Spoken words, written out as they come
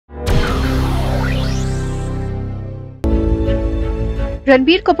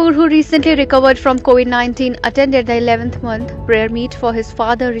Ranbir Kapoor, who recently recovered from COVID-19, attended the 11th month prayer meet for his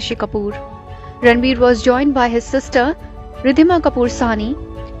father Rishi Kapoor. Ranbir was joined by his sister Riddhima Kapoor Sahni.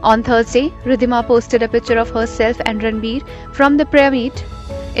 On Thursday, Riddhima posted a picture of herself and Ranbir from the prayer meet.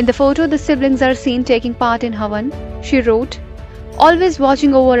 In the photo, the siblings are seen taking part in Havan. She wrote, "Always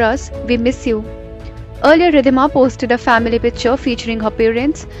watching over us, we miss you." Earlier, Riddhima posted a family picture featuring her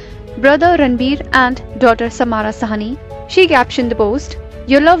parents, brother Ranbir and daughter Samara Sahni. She captioned the post,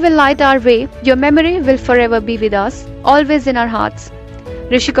 "Your love will light our way, your memory will forever be with us, always in our hearts."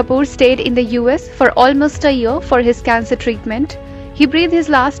 Rishi Kapoor stayed in the US for almost a year for his cancer treatment. He breathed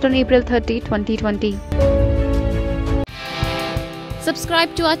his last on April 30, 2020.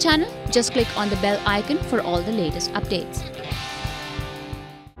 Subscribe to our channel. Just click on the bell icon for all the latest updates.